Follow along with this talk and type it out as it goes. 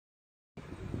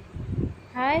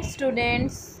Hi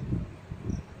students,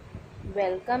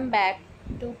 welcome back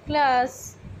to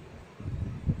class.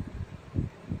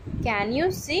 Can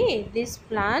you see this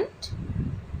plant?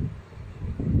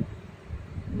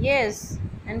 Yes,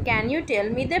 and can you tell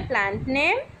me the plant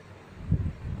name?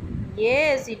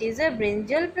 Yes, it is a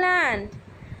brinjal plant.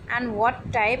 And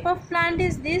what type of plant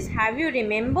is this? Have you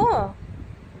remember?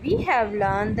 We have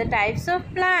learned the types of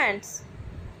plants.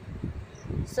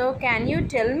 So can you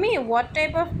tell me what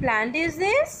type of plant is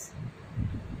this?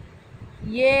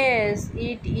 Yes,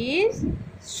 it is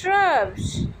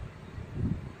shrubs,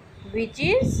 which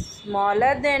is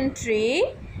smaller than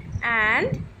tree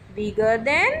and bigger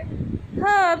than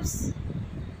herbs.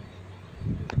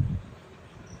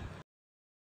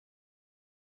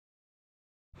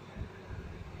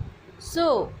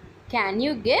 So, can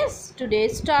you guess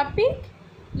today's topic?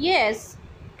 Yes,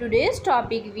 today's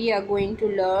topic we are going to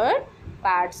learn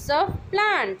parts of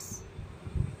plants.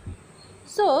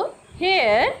 So,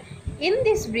 here in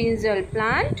this brinjal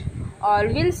plant, all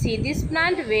will see this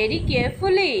plant very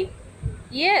carefully.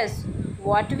 Yes,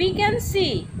 what we can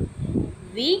see?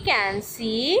 We can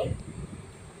see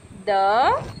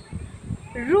the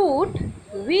root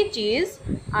which is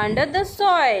under the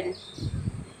soil.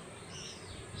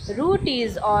 Root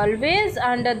is always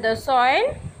under the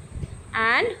soil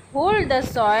and hold the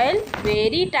soil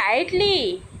very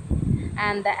tightly,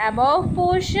 and the above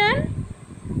portion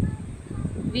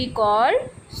we call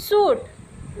shoot,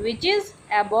 which is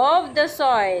above the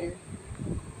soil.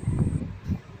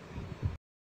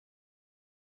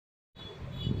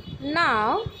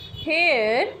 Now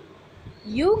here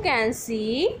you can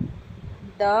see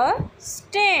the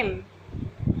stem.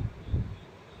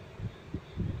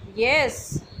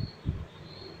 Yes.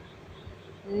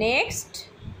 Next,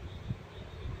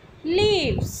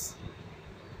 leaves.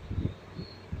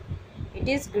 It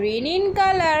is green in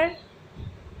color.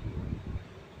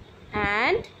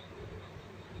 And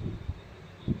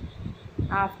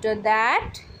after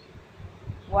that,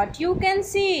 what you can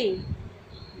see?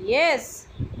 Yes,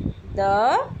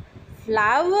 the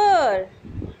flower.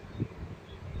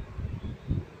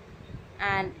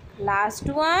 And last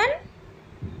one,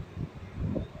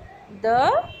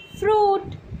 the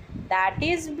fruit, that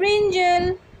is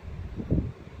brinjal.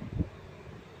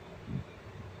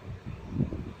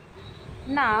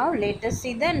 Now let us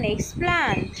see the next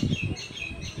plant.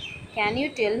 Can you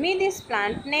tell me this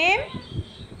plant name?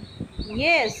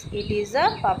 Yes, it is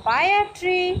a papaya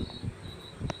tree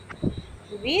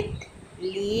with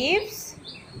leaves,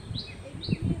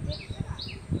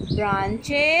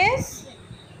 branches,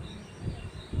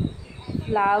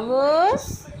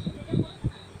 flowers,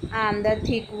 and the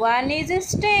thick one is a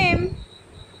stem.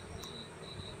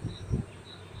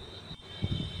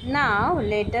 Now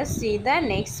let us see the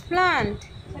next plant.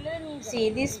 See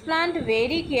this plant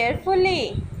very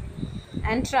carefully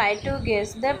and try to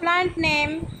guess the plant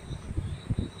name.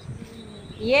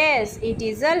 Yes, it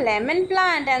is a lemon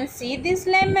plant, and see this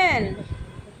lemon.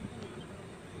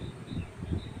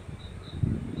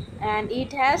 And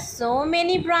it has so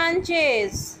many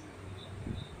branches.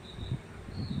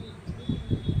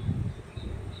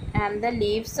 And the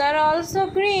leaves are also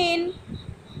green.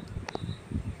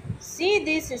 See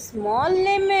this small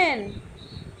lemon.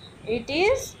 It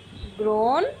is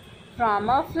grown from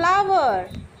a flower,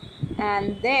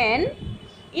 and then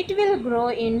it will grow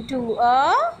into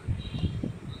a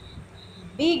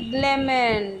big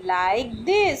lemon like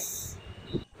this.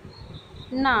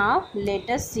 Now let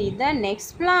us see the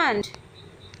next plant.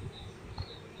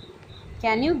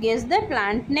 Can you guess the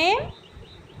plant name?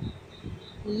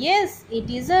 Yes, it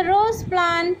is a rose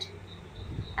plant.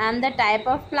 And the type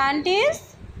of plant is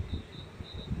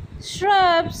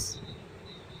shrubs.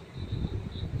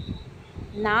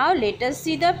 Now let us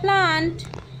see the plant.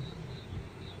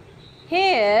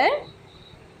 Here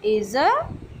is a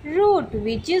root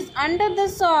which is under the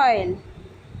soil,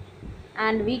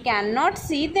 and we cannot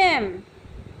see them.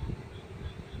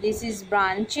 This is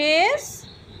branches,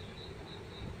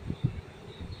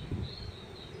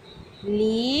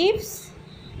 leaves,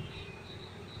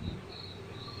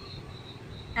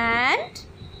 and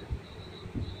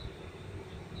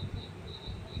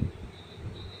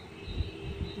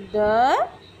the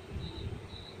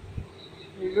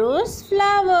rose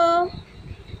flower.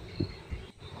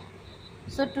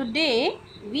 So today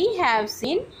we have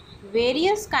seen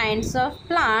various kinds of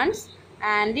plants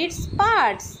and its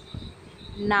parts.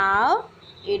 Now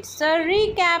it's a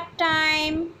recap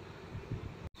time.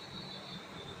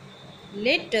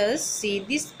 Let us see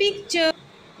this picture.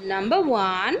 Number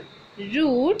 1,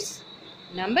 roots.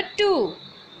 Number 2,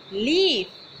 leaf.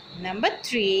 Number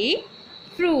 3,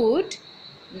 fruit.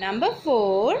 Number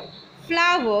 4,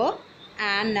 flower.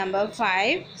 and number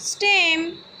 5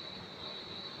 stem.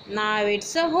 Now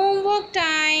it's a homework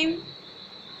time.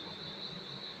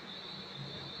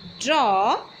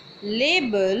 Draw,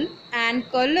 label and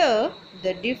color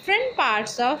the different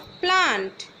parts of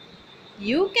plant.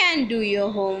 You can do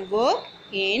your homework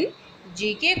in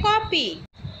GK copy.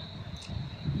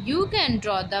 You can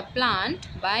draw the plant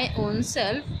by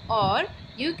ownself or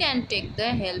you can take the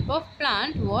help of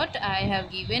plant what I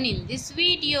have given in this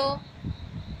video.